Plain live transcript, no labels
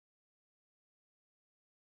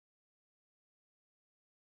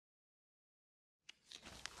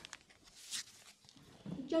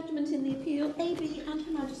Judgment in the appeal, AB and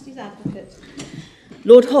Her Majesty's Advocate.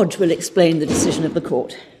 Lord Hodge will explain the decision of the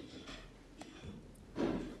court.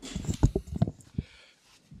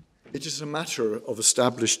 It is a matter of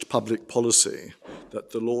established public policy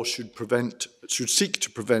that the law should seek to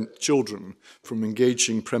prevent children from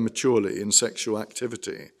engaging prematurely in sexual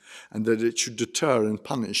activity, and that it should deter and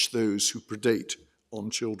punish those who predate on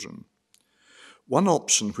children. One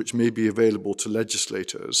option which may be available to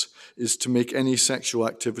legislators is to make any sexual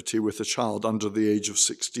activity with a child under the age of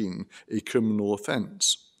 16 a criminal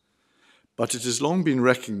offence. But it has long been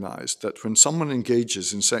recognised that when someone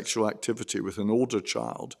engages in sexual activity with an older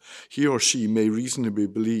child, he or she may reasonably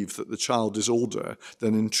believe that the child is older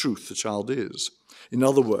than in truth the child is. In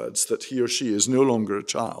other words, that he or she is no longer a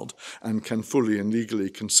child and can fully and legally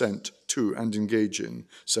consent to and engage in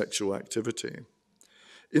sexual activity.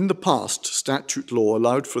 In the past, statute law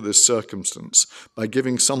allowed for this circumstance by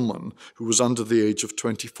giving someone who was under the age of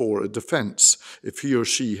 24 a defence if he or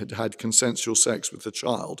she had had consensual sex with a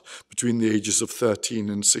child between the ages of 13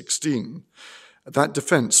 and 16. That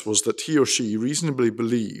defence was that he or she reasonably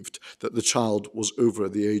believed that the child was over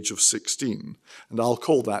the age of 16, and I'll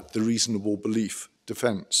call that the reasonable belief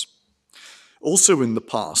defence. Also in the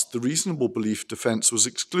past, the reasonable belief defence was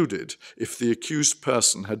excluded if the accused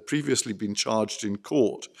person had previously been charged in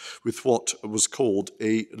court with what was called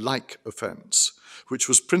a like offence, which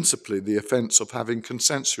was principally the offence of having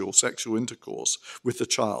consensual sexual intercourse with a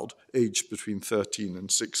child aged between 13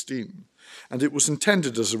 and 16. And it was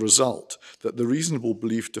intended as a result that the reasonable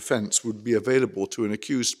belief defence would be available to an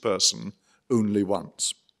accused person only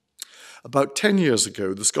once. About 10 years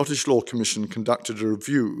ago, the Scottish Law Commission conducted a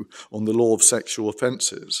review on the law of sexual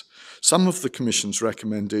offences. Some of the Commission's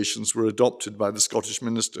recommendations were adopted by the Scottish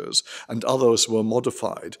ministers, and others were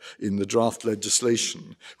modified in the draft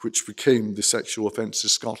legislation, which became the Sexual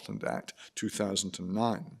Offences Scotland Act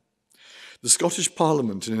 2009. The Scottish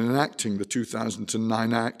Parliament, in enacting the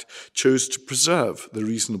 2009 Act, chose to preserve the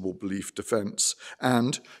reasonable belief defence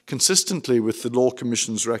and, consistently with the Law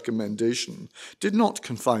Commission's recommendation, did not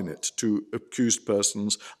confine it to accused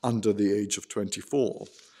persons under the age of 24.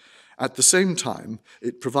 At the same time,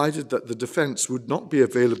 it provided that the defence would not be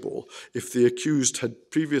available if the accused had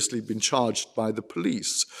previously been charged by the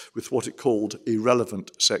police with what it called a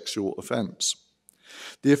relevant sexual offence.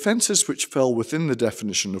 The offences which fell within the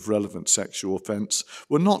definition of relevant sexual offence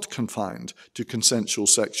were not confined to consensual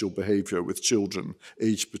sexual behaviour with children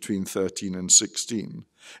aged between 13 and 16.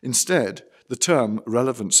 Instead, the term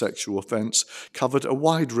relevant sexual offence covered a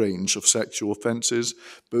wide range of sexual offences,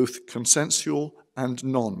 both consensual and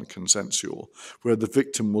non-consensual, where the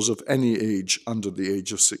victim was of any age under the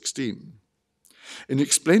age of 16. In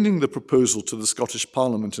explaining the proposal to the Scottish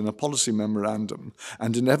Parliament in a policy memorandum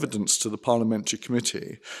and in evidence to the Parliamentary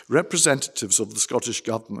Committee, representatives of the Scottish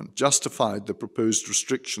Government justified the proposed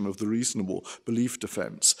restriction of the reasonable belief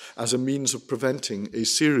defence as a means of preventing a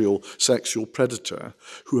serial sexual predator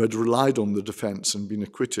who had relied on the defence and been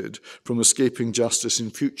acquitted from escaping justice in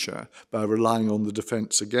future by relying on the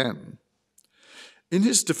defence again. In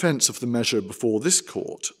his defence of the measure before this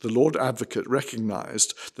court, the Lord Advocate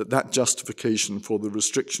recognised that that justification for the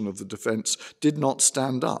restriction of the defence did not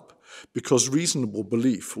stand up, because reasonable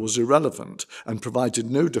belief was irrelevant and provided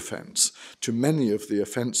no defence to many of the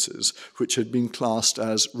offences which had been classed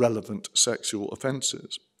as relevant sexual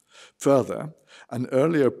offences. Further, an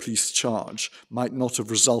earlier police charge might not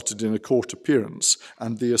have resulted in a court appearance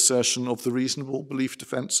and the assertion of the reasonable belief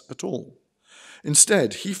defence at all.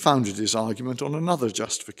 Instead, he founded his argument on another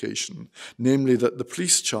justification, namely that the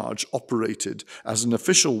police charge operated as an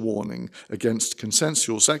official warning against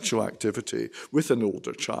consensual sexual activity with an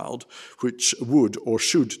older child, which would or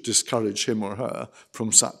should discourage him or her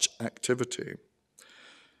from such activity.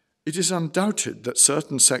 It is undoubted that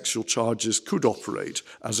certain sexual charges could operate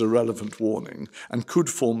as a relevant warning and could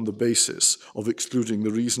form the basis of excluding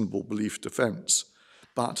the reasonable belief defence,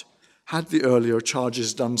 but had the earlier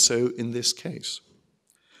charges done so in this case?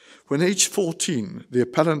 When aged 14, the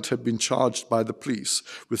appellant had been charged by the police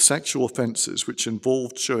with sexual offences which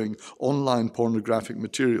involved showing online pornographic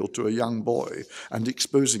material to a young boy and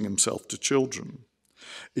exposing himself to children.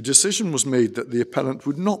 A decision was made that the appellant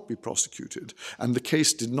would not be prosecuted, and the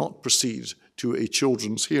case did not proceed to a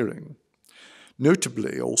children's hearing.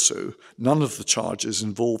 Notably, also, none of the charges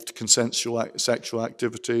involved consensual sexual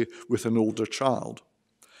activity with an older child.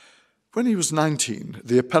 When he was 19,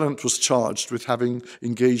 the appellant was charged with having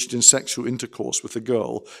engaged in sexual intercourse with a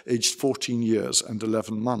girl aged 14 years and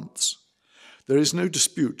 11 months. There is no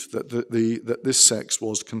dispute that this sex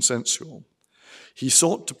was consensual. He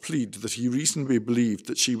sought to plead that he reasonably believed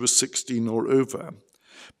that she was 16 or over.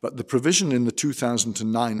 but the provision in the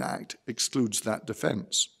 2009 Act excludes that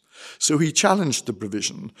defence. So he challenged the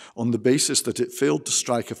provision on the basis that it failed to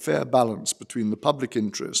strike a fair balance between the public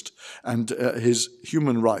interest and his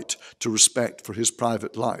human right to respect for his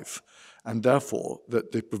private life, and therefore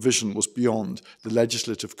that the provision was beyond the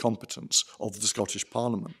legislative competence of the Scottish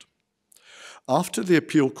Parliament. After the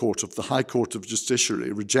appeal court of the High Court of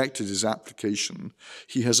Justiciary rejected his application,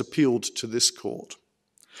 he has appealed to this court.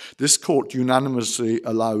 This court unanimously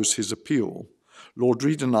allows his appeal. Lord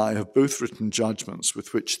Reid and I have both written judgments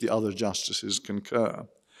with which the other justices concur.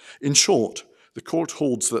 In short, the court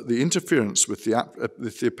holds that the interference with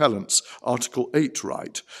the appellant's Article 8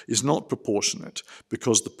 right is not proportionate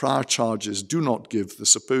because the prior charges do not give the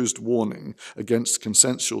supposed warning against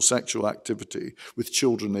consensual sexual activity with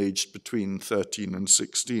children aged between 13 and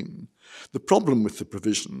 16. The problem with the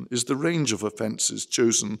provision is the range of offences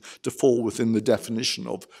chosen to fall within the definition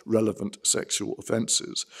of relevant sexual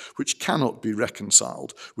offences, which cannot be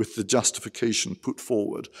reconciled with the justification put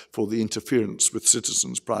forward for the interference with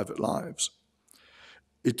citizens' private lives.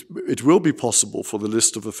 It will be possible for the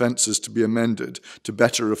list of offences to be amended to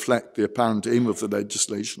better reflect the apparent aim of the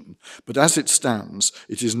legislation, but as it stands,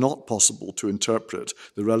 it is not possible to interpret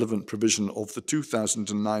the relevant provision of the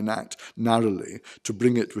 2009 Act narrowly to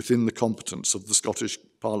bring it within the competence of the Scottish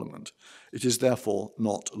Parliament. It is therefore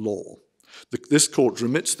not law. This court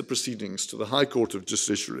remits the proceedings to the High Court of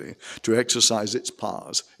Justiciary to exercise its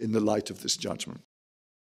powers in the light of this judgment.